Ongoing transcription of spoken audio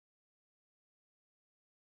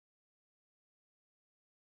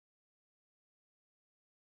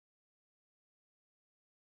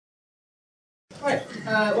Right,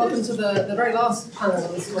 welcome to the very last panel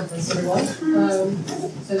of this conference, everyone. So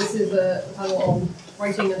this is a panel on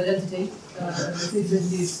writing and identity. I'm pleased to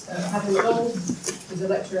introduce Katherine McDonald, who's a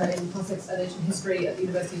lecturer in classics and ancient history at the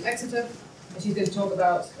University of Exeter. And she's going to talk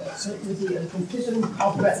about connectivity and competition,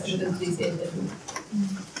 alphabets and identities in Italy.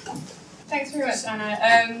 Thanks very much,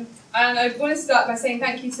 Anna. And I want to start by saying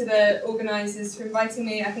thank you to the organisers for inviting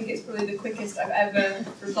me. I think it's probably the quickest I've ever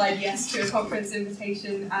replied yes to a conference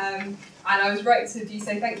invitation. And I was right to do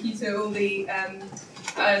so. Thank you to all the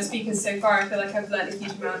speakers so far. I feel like I've learned a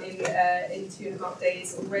huge amount in 2.5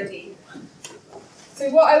 days already. So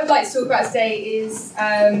what I would like to talk about today is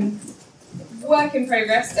work in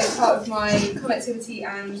progress as part of my connectivity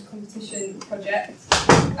and competition project.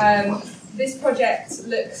 This project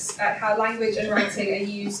looks at how language and writing are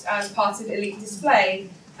used as part of elite display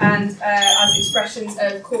and as expressions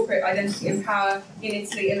of corporate identity and power in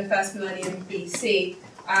Italy in the first millennium BC.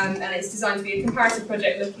 And it's designed to be a comparative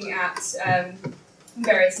project looking at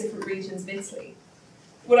various different regions of Italy.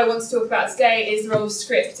 What I want to talk about today is the role of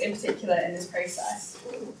script in particular in this process.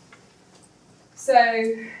 So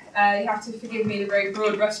you have to forgive me the very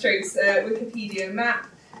broad brushstrokes Wikipedia map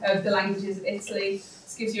of the languages of Italy.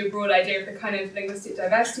 This gives you a broad idea of the kind of linguistic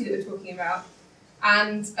diversity that we're talking about.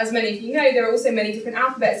 And as many of you know, there are also many different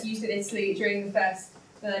alphabets used in Italy during the first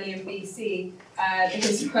millennium BC.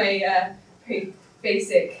 This is my pretty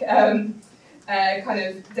basic kind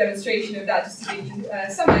of demonstration of that, just to give you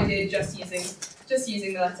some idea, just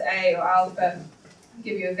using the letter A or alpha,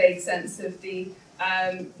 give you a vague sense of the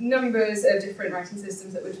numbers of different writing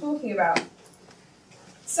systems that we're talking about.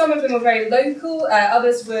 Some of them were very local,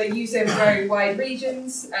 others were used over very wide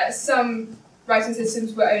regions. Some writing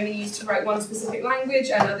systems were only used to write one specific language,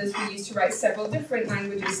 and others were used to write several different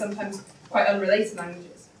languages, sometimes quite unrelated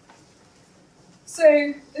languages.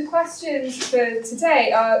 So the questions for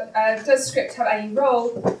today are, does script have any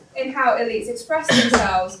role in how elites express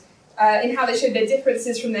themselves, in how they show their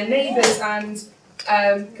differences from their neighbours, and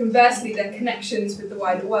conversely their connections with the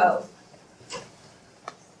wider world?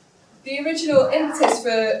 The original impetus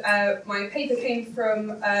for my paper came from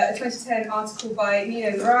a 2010 article by Nino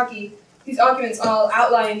Luraghi, whose arguments I'll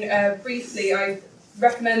outline briefly. I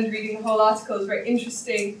recommend reading the whole article. It's a very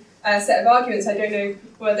interesting set of arguments. I don't know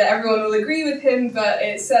whether everyone will agree with him, but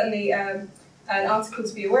it's certainly an article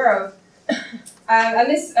to be aware of. And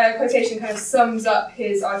this quotation kind of sums up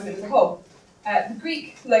his argument as a whole. The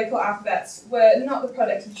Greek local alphabets were not the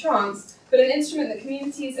product of chance, but an instrument that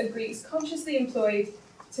communities of Greeks consciously employed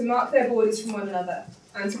to mark their borders from one another,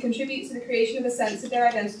 and to contribute to the creation of a sense of their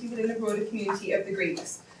identity within the broader community of the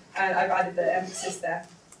Greeks. And I've added the emphasis there.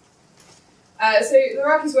 So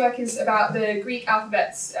Luraghi's work is about the Greek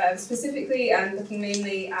alphabets specifically, and looking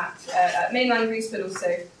mainly at mainland Greece, but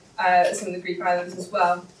also some of the Greek islands as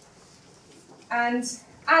well. And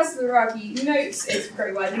as Luraghi notes, it's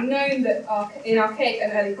very widely known that in archaic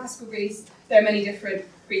and early classical Greece, there are many different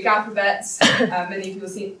Greek alphabets. Many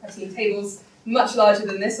of you have seen tables much larger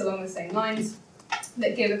than this along the same lines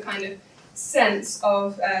that give a kind of sense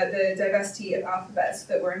of the diversity of alphabets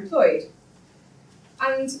that were employed.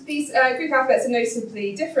 And these Greek alphabets are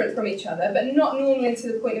noticeably different from each other, but not normally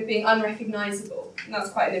to the point of being unrecognisable. And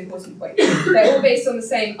that's quite an important point. They're all based on the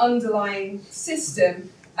same underlying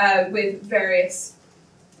system with various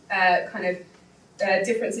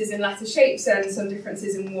differences in letter shapes and some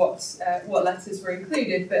differences in what letters were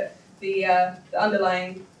included, but the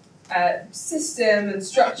underlying system and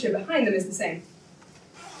structure behind them is the same.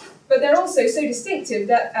 But they're also so distinctive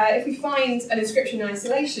that if we find an inscription in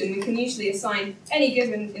isolation, we can usually assign any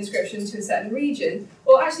given inscription to a certain region,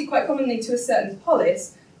 or actually quite commonly to a certain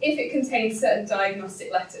polis, if it contains certain diagnostic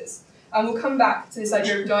letters. And we'll come back to this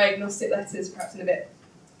idea of diagnostic letters perhaps in a bit.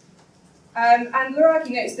 And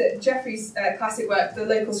Luraghi notes that Geoffrey's classic work, The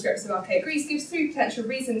Local Scripts of Archaic Greece, gives three potential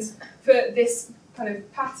reasons for this kind of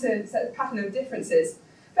pattern of differences.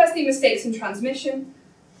 Firstly, mistakes in transmission,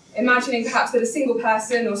 imagining perhaps that a single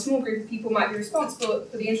person or small group of people might be responsible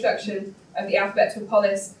for the introduction of the alphabet to a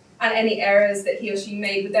polis, and any errors that he or she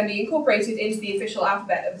made would then be incorporated into the official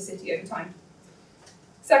alphabet of the city over time.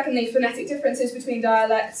 Secondly, phonetic differences between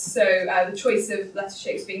dialects, so the choice of letter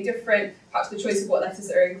shapes being different, perhaps the choice of what letters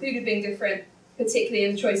are included being different, particularly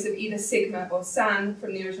in the choice of either sigma or san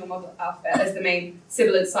from the original model alphabet as the main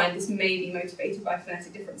sibilant sign. This may be motivated by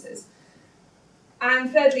phonetic differences.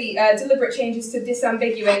 And thirdly, deliberate changes to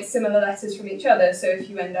disambiguate similar letters from each other. So if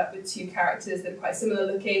you end up with two characters that are quite similar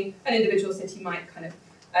looking, an individual city might kind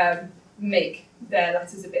of make their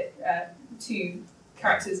letters two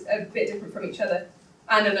characters a bit different from each other,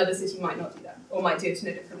 and another city might not do that, or might do it in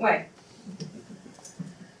a different way.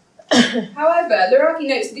 However, Luraghi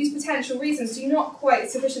notes that these potential reasons do not quite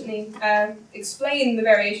sufficiently explain the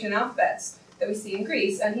variation in alphabets that we see in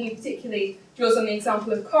Greece, and he particularly draws on the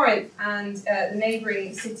example of Corinth and the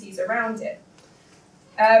neighbouring cities around it.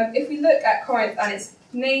 If we look at Corinth and its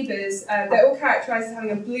neighbours, they're all characterised as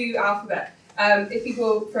having a blue alphabet. If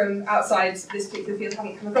people from outside this particular field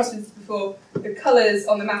haven't come across this before, the colours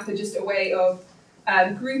on the map are just a way of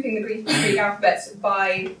grouping the Greek alphabets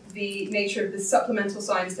by the nature of the supplemental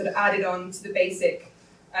signs that are added on to the basic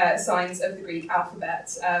signs of the Greek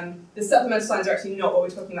alphabet. The supplemental signs are actually not what we're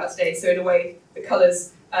talking about today, so in a way the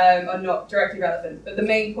colours are not directly relevant. But the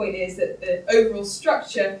main point is that the overall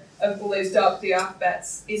structure of all those dark blue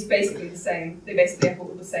alphabets is basically the same. They basically have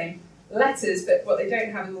all the same letters, but what they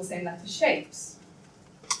don't have is all the same letter shapes.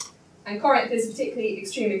 And Corinth is a particularly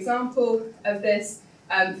extreme example of this.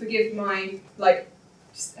 Forgive my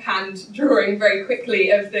just hand drawing very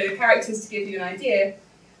quickly of the characters to give you an idea,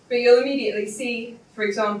 but you'll immediately see, for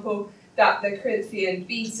example, that the Corinthian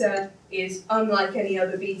beta is unlike any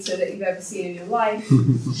other beta that you've ever seen in your life,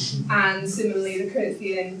 and similarly the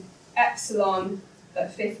Corinthian epsilon, the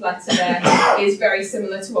fifth letter there, is very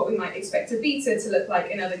similar to what we might expect a beta to look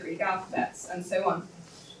like in other Greek alphabets, and so on.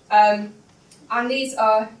 And these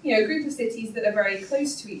are, a group of cities that are very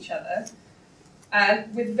close to each other,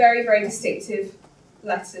 with very, very distinctive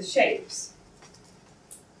letter shapes.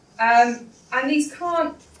 And these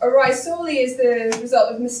can't arise solely as the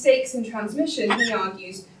result of mistakes in transmission, he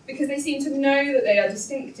argues, because they seem to know that they are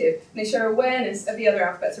distinctive, and they show awareness of the other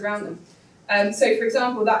alphabets around them. So, for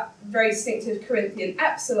example, that very distinctive Corinthian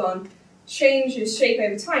epsilon changes shape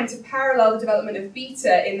over time to parallel the development of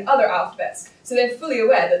beta in other alphabets. So they're fully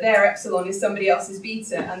aware that their epsilon is somebody else's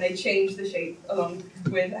beta, and they change the shape along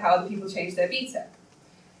with how other people change their beta.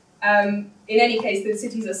 In any case, the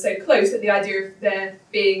cities are so close that the idea of there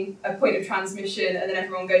being a point of transmission and then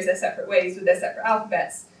everyone goes their separate ways with their separate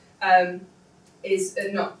alphabets is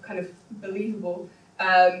not kind of believable.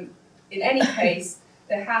 In any case,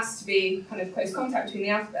 there has to be kind of close contact between the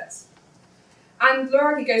alphabets. And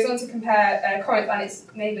Luraghi goes on to compare Corinth and its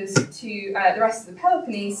neighbours to the rest of the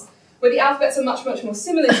Peloponnese, where the alphabets are much, much more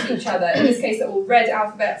similar to each other. In this case, they're all red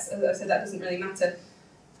alphabets, as I said, that doesn't really matter.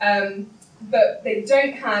 But they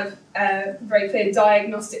don't have very clear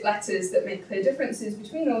diagnostic letters that make clear differences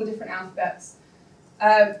between all the different alphabets.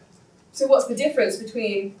 So what's the difference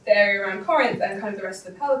between the area around Corinth and kind of the rest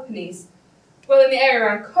of the Peloponnese? Well, in the area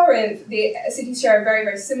around Corinth, the cities share a very,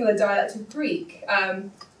 very similar dialect of Greek,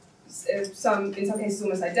 in some cases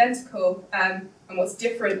almost identical, and what's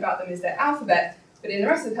different about them is their alphabet. But in the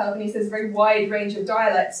rest of the Peloponnese, there's a very wide range of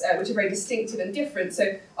dialects which are very distinctive and different.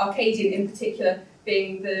 So Arcadian in particular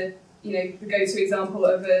being the go-to example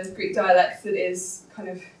of a Greek dialect that is kind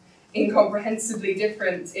of incomprehensibly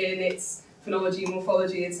different in its phonology,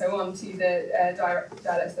 morphology, and so on to the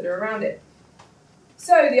dialects that are around it.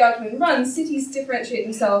 So the argument runs, cities differentiate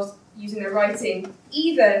themselves using their writing,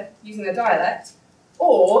 either using their dialect,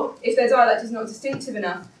 or if their dialect is not distinctive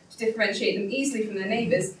enough to differentiate them easily from their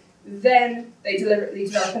neighbours, then they deliberately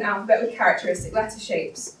develop an alphabet with characteristic letter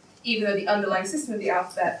shapes, even though the underlying system of the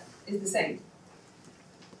alphabet is the same.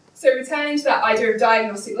 So returning to that idea of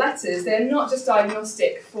diagnostic letters, they're not just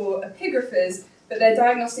diagnostic for epigraphers, but they're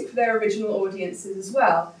diagnostic for their original audiences as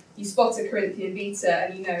well. You spot a Corinthian beta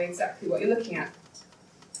and you know exactly what you're looking at.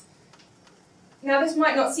 Now this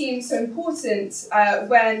might not seem so important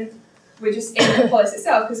when we're just in the polis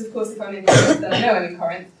itself, because of course if I'm in Corinth, then I know I'm in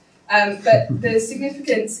Corinth. But the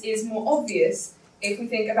significance is more obvious if we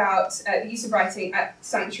think about the use of writing at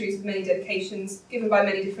sanctuaries with many dedications given by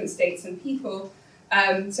many different states and people.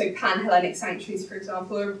 So Pan-Hellenic sanctuaries, for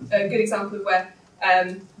example, are a good example of where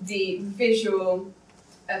the visual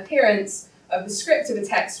appearance of the script of a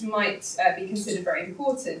text might be considered very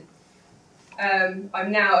important.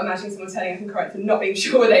 I'm now imagining someone turning up in Corinth and not being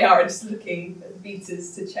sure where they are and just looking at the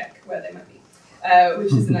beaters to check where they might be,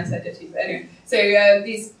 which is a nice idea too. But anyway, so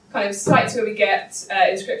these kind of sites where we get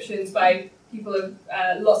inscriptions by people of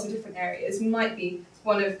lots of different areas might be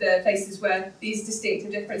one of the places where these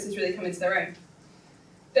distinctive differences really come into their own.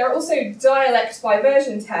 There are also dialect by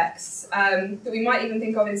version texts that we might even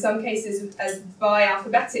think of in some cases as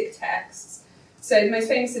bi-alphabetic texts. So the most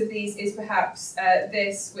famous of these is perhaps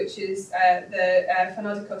this, which is the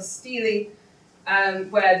Phonologos Stili,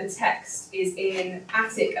 where the text is in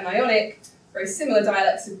Attic and Ionic, very similar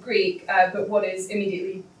dialects of Greek, but what is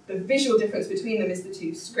immediately the visual difference between them is the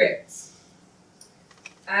two scripts.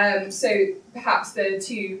 So perhaps the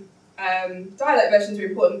two dialect versions are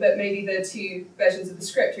important, but maybe the two versions of the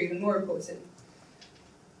script are even more important.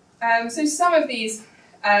 So some of these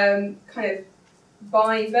kind of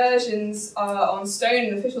by versions on stone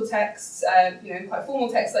and official texts, quite formal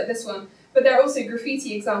texts like this one, but there are also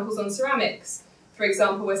graffiti examples on ceramics, for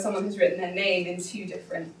example, where someone has written their name in two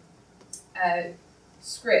different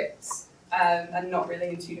scripts and not really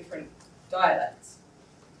in two different dialects.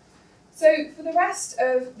 So for the rest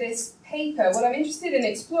of this paper, what I'm interested in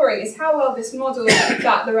exploring is how well this model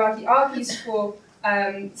that Luraghi argues for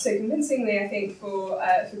so convincingly, I think, for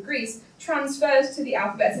Greece, transfers to the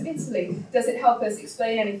alphabets of Italy. Does it help us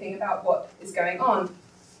explain anything about what is going on?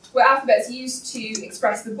 Were alphabets used to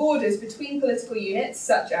express the borders between political units,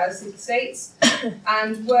 such as city-states,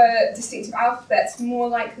 and were distinctive alphabets more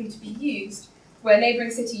likely to be used where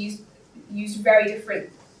neighbouring cities used very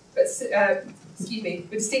different, were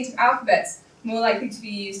distinctive alphabets more likely to be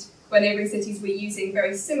used where neighbouring cities were using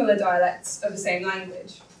very similar dialects of the same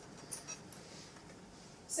language?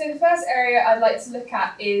 So the first area I'd like to look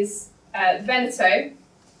at is Veneto.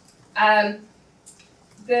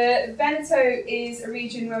 The Veneto is a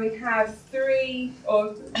region where we have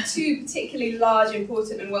two particularly large,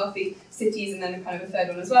 important and wealthy cities, and then kind of a third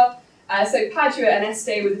one as well. So Padua and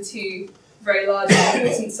Este were the two very large and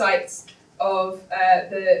important sites of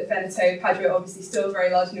the Veneto. Padua obviously still very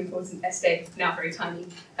large and important, Este now very tiny.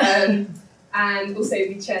 And also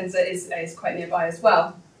Vicenza is quite nearby as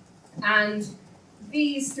well. And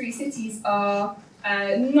these three cities are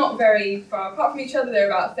not very far apart from each other. They're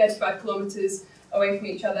about 35 kilometres away from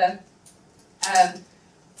each other.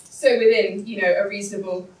 So within, a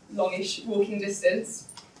reasonable longish walking distance.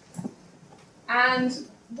 And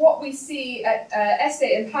what we see at Este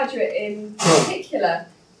and Padua in particular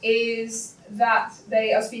is that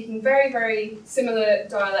they are speaking very, very similar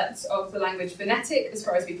dialects of the language Venetic, as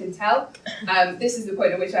far as we can tell. This is the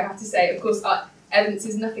point at which I have to say, of course, our evidence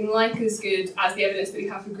is nothing like as good as the evidence that we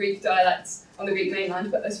have for Greek dialects on the Greek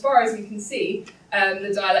mainland, but as far as we can see,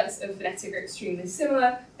 the dialects of Venetic are extremely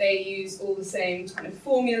similar. They use all the same kind of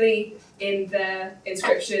formulae in their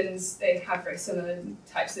inscriptions. They have very similar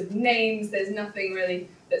types of names. There's nothing really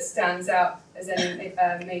that stands out as any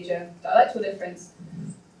major dialectal difference.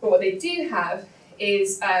 But what they do have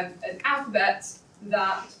is an alphabet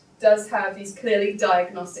that does have these clearly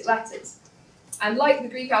diagnostic letters. And like the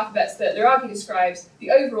Greek alphabets that Luraghi describes, the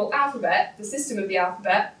overall alphabet, the system of the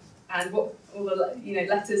alphabet, and what all the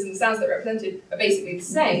letters and sounds that are represented are basically the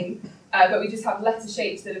same, but we just have letter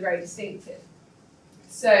shapes that are very distinctive.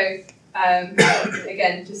 So,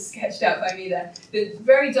 again, just sketched out by me there. The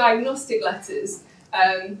very diagnostic letters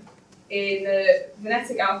in the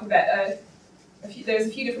Venetic alphabet, there's a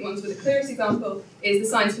few different ones, but the clearest example is the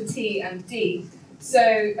signs for T and D. So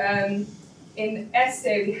in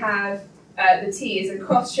Este we have the T is a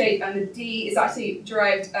cross shape, and the D is actually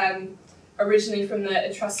derived originally from the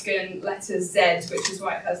Etruscan letter Z, which is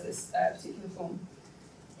why it has this particular form.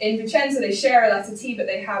 In Vicenza, they share a letter T, but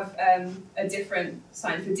they have a different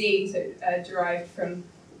sign for D, so derived from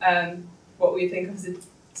what we think of as a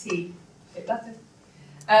T-shaped letter.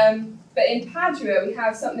 But in Padua, we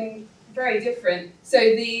have something very different. So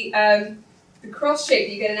the cross shape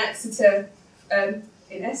that you get in Exeter,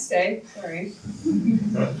 in Este, sorry.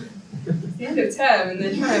 It's the end of term and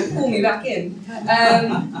they're trying to pull me back in.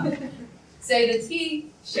 So the T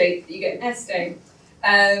shape that you get in Este,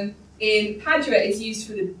 in Padua is used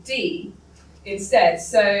for the D instead.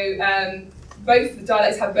 So both the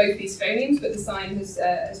dialects have both these phonemes, but the sign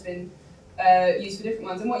has been used for different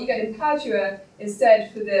ones. And what you get in Padua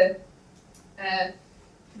instead for the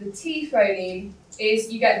T phoneme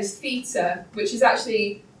is you get this theta, which is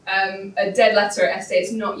actually a dead letter at Este.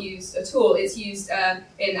 It's not used at all. It's used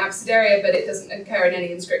in Abecedaria, but it doesn't occur in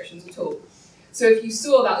any inscriptions at all. So if you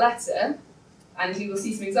saw that letter, and we will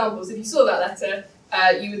see some examples, if you saw that letter,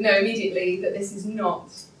 you would know immediately that this is not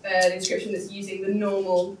an inscription that's using the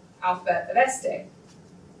normal alphabet of Este.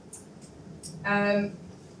 And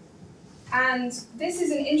this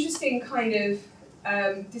is an interesting kind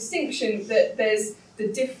of distinction, that there's the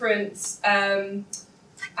different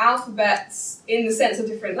alphabets in the sense of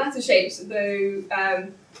different letter shapes, though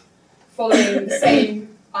following the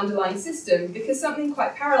same underlying system, because something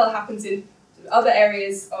quite parallel happens in other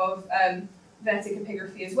areas of Venetic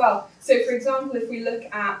epigraphy as well. So for example, if we look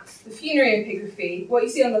at the funerary epigraphy, what you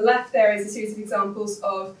see on the left there is a series of examples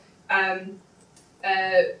of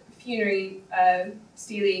funerary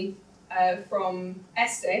stele from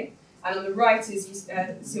Este, and on the right is you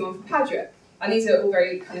see one from Padua. And these are all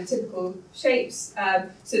very kind of typical shapes.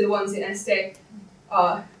 So the ones in Este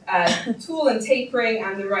are tall and tapering,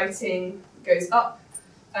 and the writing goes up.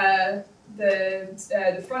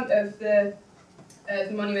 The front of the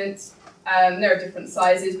monument, there are different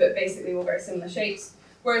sizes, but basically all very similar shapes.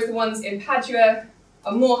 Whereas the ones in Padua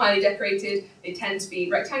are more highly decorated. They tend to be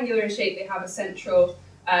rectangular in shape. They have a central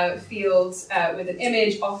field with an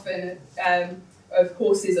image, often of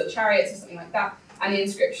horses or chariots or something like that. And the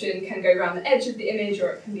inscription can go around the edge of the image,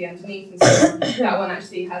 or it can be underneath. And so that one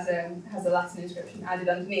actually has a Latin inscription added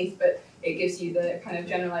underneath, but it gives you the kind of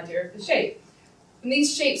general idea of the shape. And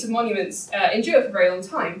these shapes of monuments endure for a very long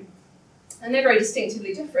time, and they're very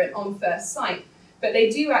distinctively different on first sight. But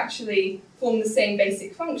they do actually form the same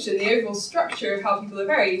basic function. The overall structure of how people are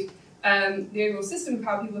buried, the overall system of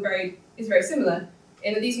how people are buried is very similar,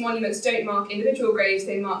 in that these monuments don't mark individual graves,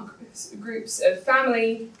 they mark groups of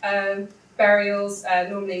family burials,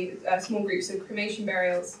 normally small groups of cremation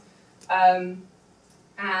burials. And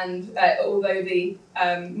although the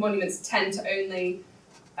monuments tend to only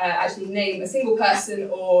actually name a single person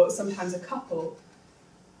or sometimes a couple,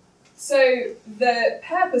 so the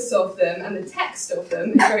purpose of them and the text of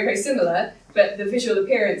them is very, very similar, but the visual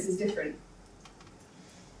appearance is different.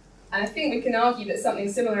 And I think we can argue that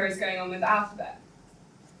something similar is going on with the alphabet.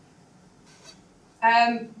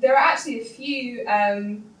 There are actually a few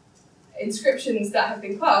inscriptions that have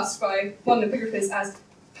been classed by modern epigraphers as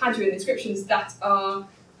Paduan inscriptions that are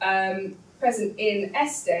present in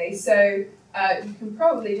Este. So you can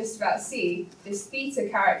probably just about see this theta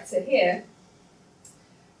character here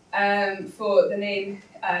for the name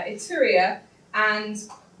Etruria, and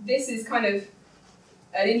this is kind of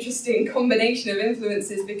an interesting combination of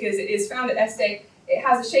influences because it is found at Este. It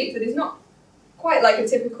has a shape that is not quite like a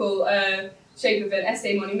typical shape of an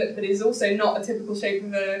Este monument, but it is also not a typical shape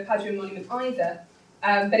of a Paduan monument either.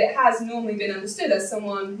 But it has normally been understood as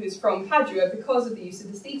someone who's from Padua because of the use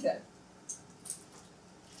of this theta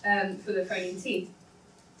for the phoneme T.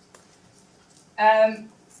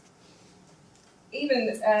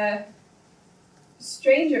 Even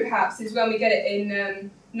stranger perhaps is when we get it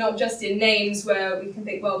in not just in names where we can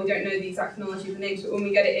think, well, we don't know the exact phonology of the names, but when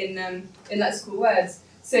we get it in lexical words.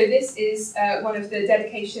 So this is one of the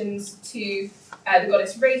dedications to the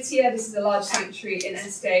goddess Raetia. This is a large sanctuary in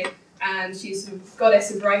Este, and she's sort of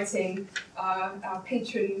goddess of writing, our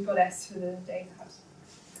patron goddess for the day, perhaps.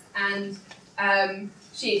 And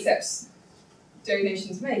she accepts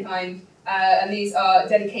donations of any kind, and these are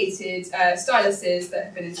dedicated styluses that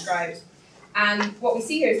have been inscribed. And what we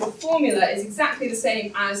see here is the formula is exactly the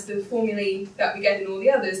same as the formulae that we get in all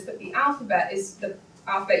the others, but the alphabet is the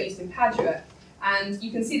alphabet used in Padua. And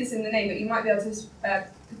you can see this in the name, but you might be able to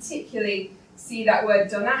particularly see that word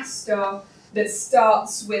donastor that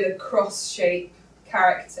starts with a cross-shape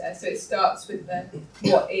character. So it starts with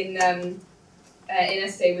what in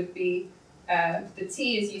Este would be the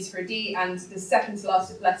T is used for a D, and the second to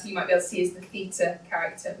last letter you might be able to see is the theta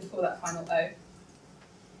character before that final O.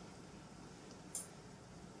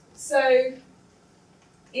 So,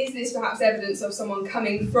 is this perhaps evidence of someone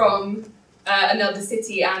coming from another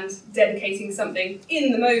city and dedicating something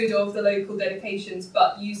in the mode of the local dedications,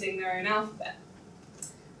 but using their own alphabet?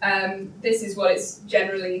 This is what it's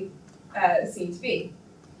generally seen to be.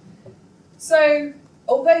 So,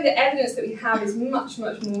 although the evidence that we have is much,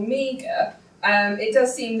 much more meagre, it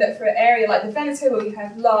does seem that for an area like the Veneto, where we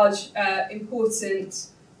have large, important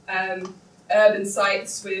urban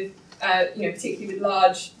sites with particularly with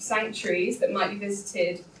large sanctuaries that might be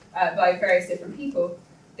visited by various different people.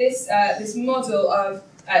 This model of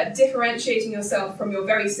differentiating yourself from your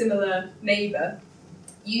very similar neighbour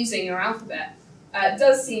using your alphabet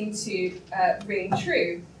does seem to ring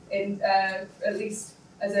true, in at least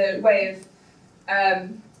as a way of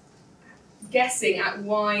guessing at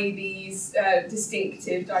why these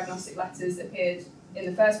distinctive diagnostic letters appeared in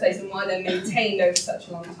the first place and why they're maintained over such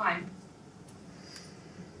a long time.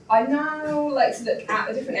 I'd now like to look at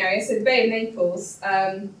a different area, so the Bay of Naples,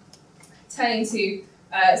 turning to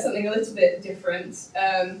something a little bit different,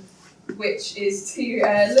 which is to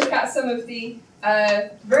look at some of the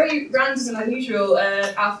very random and unusual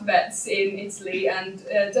alphabets in Italy, and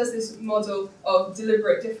does this model of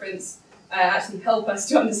deliberate difference actually help us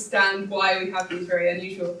to understand why we have these very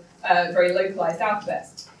unusual, very localized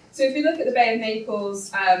alphabets. So if we look at the Bay of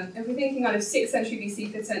Naples, if we're thinking kind of 6th century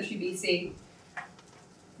BC, 5th century BC,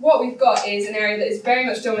 what we've got is an area that is very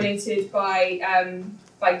much dominated by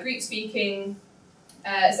Greek-speaking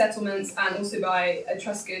settlements and also by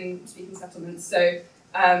Etruscan-speaking settlements. So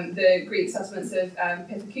the Greek settlements of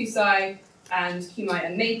Pithecusae and Cumae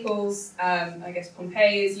and Naples, I guess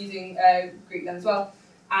Pompeii is using Greek then as well,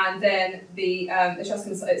 and then the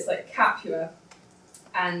Etruscan sites like Capua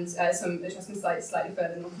and some Etruscan sites slightly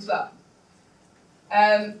further north as well.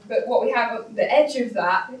 But what we have at the edge of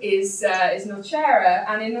that is Nocera,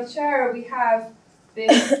 and in Nocera we have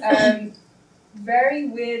this very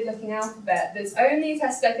weird looking alphabet that's only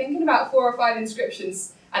tested, I think, in about 4 or 5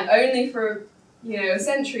 inscriptions, and only for, a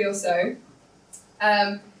century or so.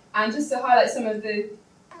 And just to highlight some of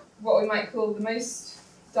what we might call the most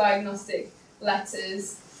diagnostic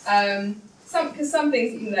letters, because some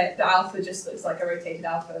things, the alpha just looks like a rotated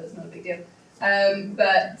alpha, it's not a big deal.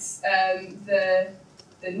 But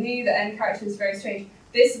the new, the N character is very strange.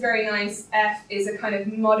 This very nice F is a kind of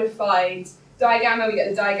modified digamma. We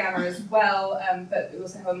get the digamma as well, but we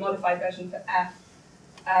also have a modified version for F.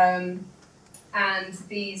 And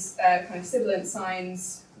these kind of sibilant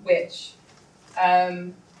signs, which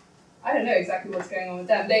I don't know exactly what's going on with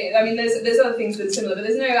them. There's other things that are similar, but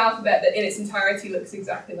there's no alphabet that in its entirety looks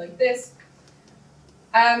exactly like this.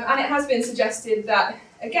 And it has been suggested that,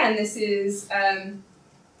 again, this is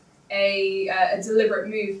a deliberate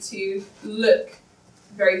move to look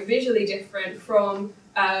very visually different from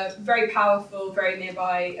very powerful, very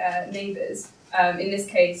nearby neighbours. In this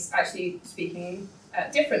case, actually speaking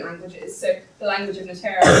different languages. So the language of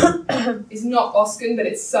Notera is not Oscan, but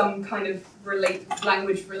it's some kind of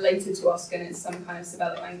language related to Oscan. It's some kind of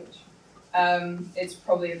Sabellic language. It's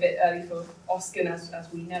probably a bit early for Oscan as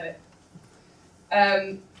we know it.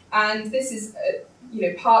 And this is,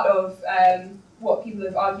 part of what people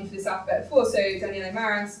have argued for this alphabet before. So Daniele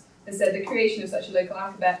Maras has said the creation of such a local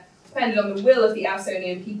alphabet depended on the will of the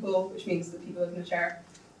Ausonian people, which means the people of Notera,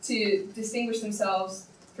 to distinguish themselves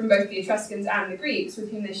from both the Etruscans and the Greeks, with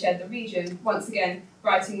whom they shared the region. Once again,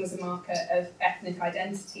 writing was a marker of ethnic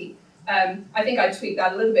identity. I think I'd tweak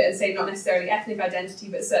that a little bit and say not necessarily ethnic identity,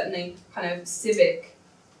 but certainly kind of civic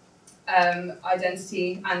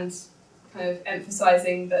identity, and kind of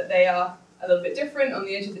emphasising that they are a little bit different on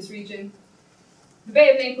the edge of this region. The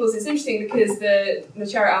Bay of Naples is interesting because the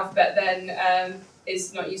Notera alphabet then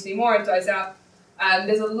is not used anymore, it dies out.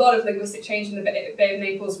 There's a lot of linguistic change in the Bay of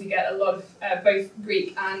Naples. We get a lot of both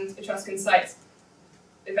Greek and Etruscan sites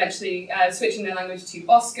eventually switching their language to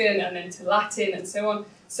Oscan and then to Latin and so on.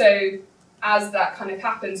 So as that kind of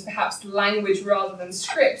happens, perhaps language rather than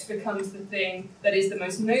script becomes the thing that is the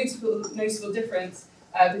most noticeable difference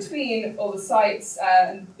between all the sites,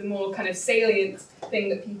 and the more kind of salient thing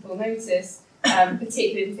that people notice,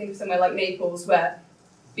 particularly if you think of somewhere like Naples, where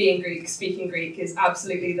being Greek, speaking Greek is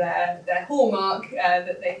absolutely their hallmark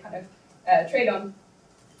that they kind of trade on.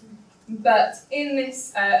 But in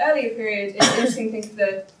this earlier period, it's interesting to think of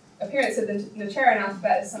the appearance of the Noteran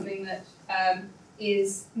alphabet as something that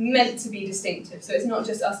is meant to be distinctive. So it's not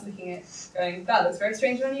just us looking at it going, that looks very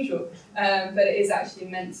strange and unusual, but it is actually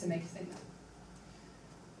meant to make a statement.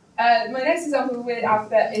 My next example of a weird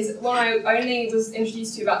alphabet is one I only was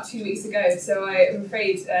introduced to about 2 weeks ago, so I am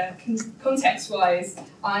afraid, context-wise,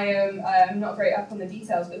 I am not very up on the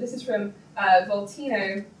details, but this is from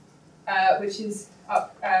Voltino, which is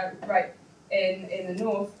up right in the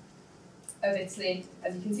north of Italy,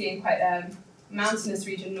 as you can see, in quite a mountainous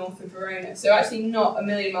region north of Verona. So actually not a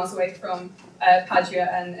million miles away from Padua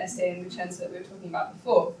and Este and Vicenza that we were talking about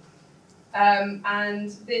before.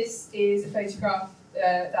 And this is a photograph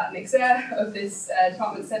that Nixer of this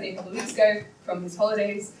department sent me a couple of weeks ago from his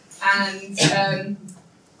holidays, and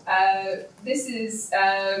this is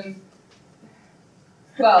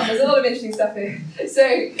well, there's a lot of interesting stuff here. So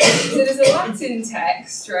there's a Latin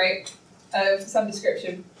text, right, of some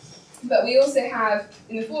description, but we also have,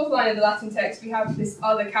 in the fourth line of the Latin text, we have this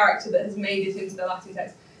other character that has made it into the Latin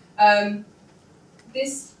text.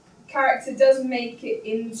 This character does make it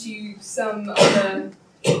into some other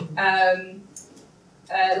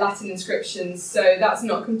Latin inscriptions, so that's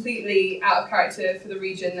not completely out of character for the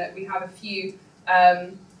region. That we have a few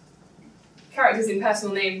characters in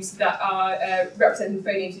personal names that are representing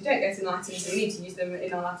phonemes who don't get in Latin, so we need to use them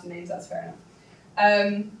in our Latin names, that's fair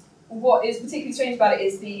enough. What is particularly strange about it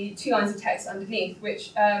is the 2 lines of text underneath,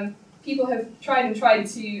 which people have tried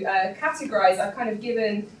to categorise. I've kind of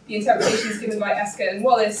given the interpretations given by Esker and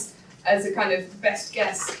Wallace as a kind of best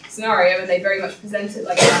guess scenario, and they very much present it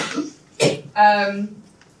like that.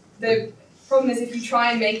 The problem is if you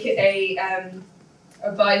try and make it a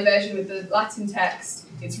by version with the Latin text,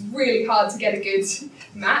 it's really hard to get a good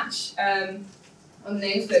match on the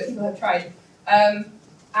names, but people have tried.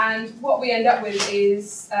 And what we end up with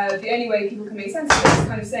is the only way people can make sense of it is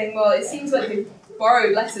kind of saying, well, it seems like they've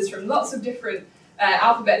borrowed letters from lots of different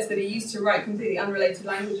alphabets that are used to write completely unrelated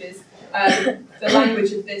languages. The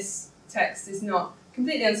language of this text is not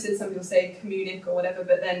completely understood. Some people say communic or whatever,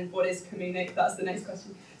 but then what is communic? That's the next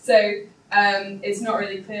question. So it's not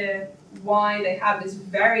really clear why they have this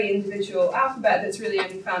very individual alphabet that's really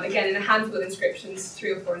only found, again, in a handful of inscriptions,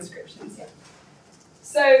 3 or 4 inscriptions. Yeah.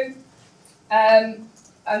 So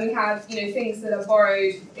And we have, things that are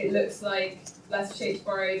borrowed. It looks like letter shapes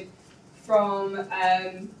borrowed from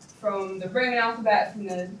the Roman alphabet, from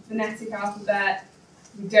the Venetic alphabet.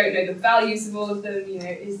 We don't know the values of all of them.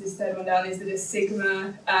 Is this third one down? Is it a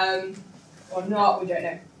sigma or not? We don't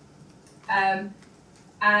know.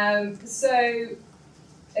 So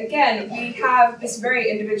again, we have this very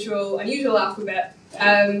individual, unusual alphabet.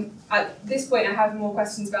 At this point, I have more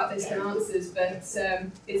questions about this than answers, but it's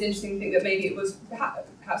interesting to think that maybe it was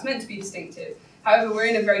perhaps meant to be distinctive. However, we're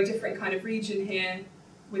in a very different kind of region here,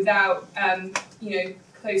 without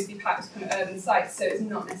closely packed kind of urban sites, so it's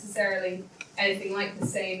not necessarily anything like the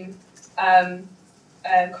same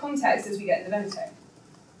context as we get in the Veneto.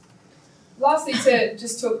 Lastly, to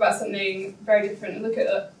just talk about something very different, look at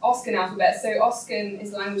the Oscan alphabet. So Oscan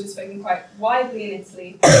is a language that's spoken quite widely in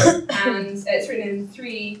Italy, and it's written in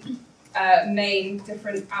 3 main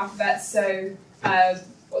different alphabets. So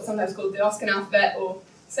what's sometimes called the Oscan alphabet, or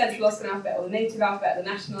Central Oscan alphabet, or the native alphabet, the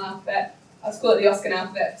national alphabet. I'll call it the Oscan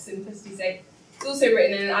alphabet for simplicity's sake. It's also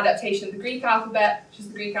written in an adaptation of the Greek alphabet, which is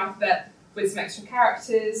the Greek alphabet with some extra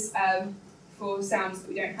characters for sounds that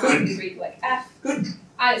we don't have in Greek, like F.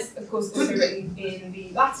 And it's, of course, also written in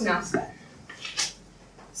the Latin alphabet.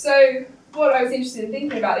 So what I was interested in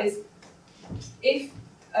thinking about is, if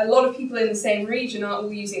a lot of people in the same region are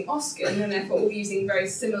all using Oscan, and therefore all using very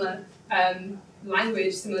similar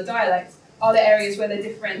language, similar dialects, are there areas where they're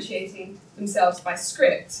differentiating themselves by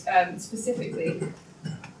script, specifically?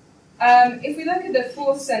 If we look at the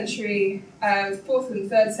 4th century, 4th and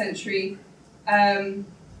 3rd century,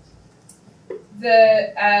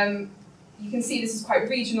 you can see this is quite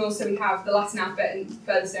regional, so we have the Latin alphabet in the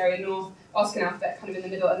furthest area north, Oscan alphabet kind of in the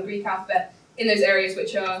middle, and the Greek alphabet in those areas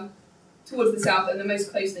which are towards the south and the most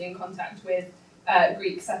closely in contact with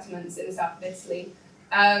Greek settlements in the south of Italy.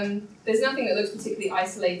 There's nothing that looks particularly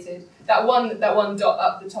isolated. That one dot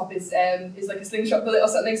up the top is like a slingshot bullet or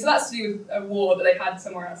something, so that's to do with a war that they had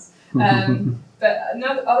somewhere else. But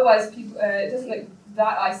otherwise, it doesn't look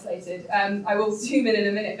that isolated. I will zoom in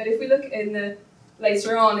a minute, but if we look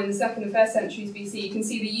later on in the 2nd and 1st centuries BC, you can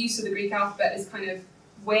see the use of the Greek alphabet is kind of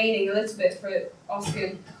waning a little bit for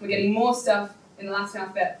Oscan. We're getting more stuff in the Latin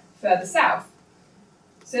alphabet further south.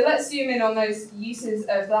 So let's zoom in on those uses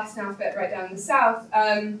of the Latin alphabet right down in the south.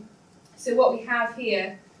 So what we have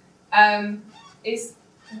here is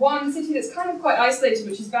one city that's kind of quite isolated,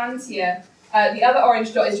 which is Bantia. The other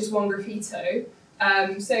orange dot is just one graffito.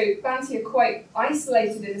 So Bantia quite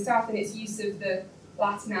isolated in the south in its use of the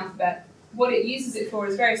Latin alphabet. What it uses it for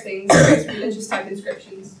is various things, various religious type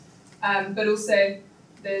inscriptions, but also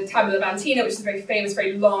the Tabula Bantina, which is a very famous,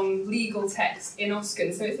 very long legal text in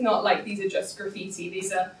Oscan. So it's not like these are just graffiti.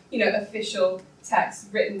 These are, official texts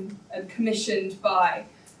written and commissioned by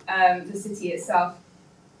the city itself.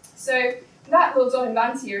 So that little dot in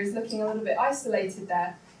Bantia is looking a little bit isolated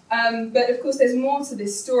there. But of course, there's more to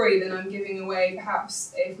this story than I'm giving away,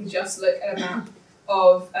 perhaps, if we just look at a map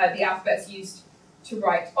of the alphabets used to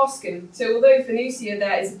write Oscan. So although Venusia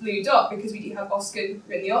there is a blue dot, because we do have Oscan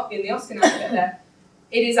written in the Oscan alphabet there,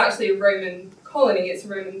 it is actually a Roman colony, it's a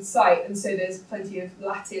Roman site, and so there's plenty of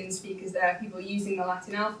Latin speakers there, people using the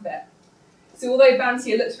Latin alphabet. So although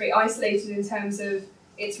Bantia looks very isolated in terms of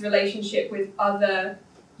its relationship with other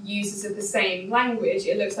users of the same language,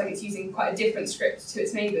 it looks like it's using quite a different script to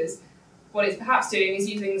its neighbours. What it's perhaps doing is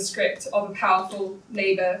using the script of a powerful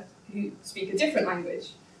neighbour who speak a different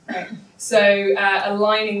language. Right. So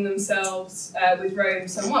aligning themselves with Rome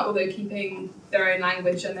somewhat, although keeping their own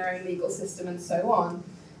language and their own legal system and so on.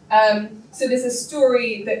 So there's a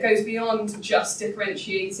story that goes beyond just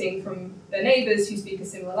differentiating from their neighbours who speak a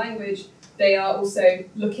similar language. They are also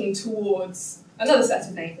looking towards another set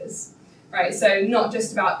of neighbours. Right, so not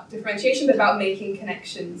just about differentiation, but about making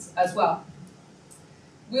connections as well.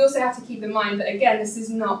 We also have to keep in mind that, again, this is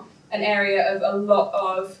not an area of a lot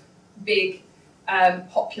of big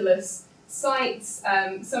populous sites.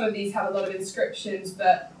 Some of these have a lot of inscriptions,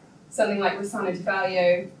 but something like Rossano di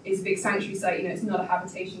Vaglio is a big sanctuary site, it's not a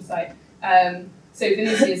habitation site. So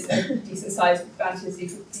Venusia is a decent size, Bantia is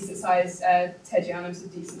a decent size, Teggianum is a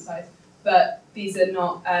decent size. But these are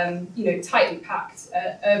not, tightly packed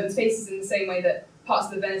urban spaces in the same way that parts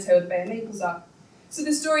of the Veneto or the Bay of Naples are. So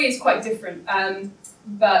the story is quite different,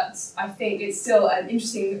 but I think it's still an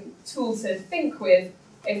interesting tool to think with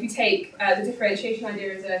if we take the differentiation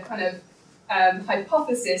idea as a kind of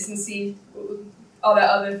hypothesis and see are there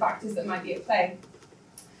other factors that might be at play.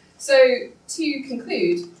 So to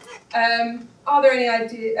conclude, are there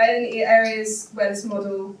any areas where this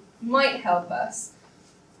model might help us?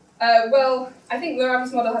 Well, I think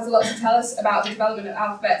Luraghi's model has a lot to tell us about the development of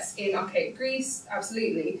alphabets in archaic Greece,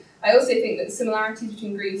 absolutely. I also think that the similarities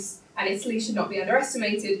between Greece and Italy should not be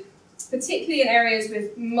underestimated, particularly in areas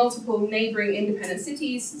with multiple neighbouring independent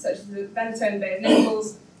cities, such as the Veneto and Bay of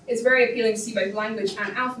Naples. It's very appealing to see both language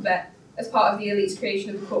and alphabet as part of the elite's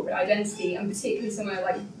creation of the corporate identity, and particularly somewhere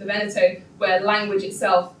like the Veneto, where language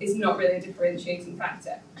itself is not really a differentiating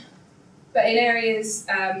factor. But in areas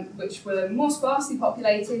which were more sparsely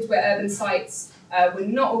populated, where urban sites were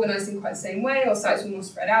not organised in quite the same way, or sites were more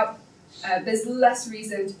spread out, there's less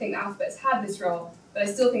reason to think that alphabets had this role. But I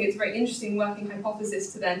still think it's a very interesting working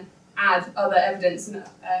hypothesis to then add other evidence and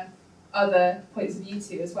other points of view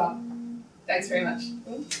to as well. Thanks very much.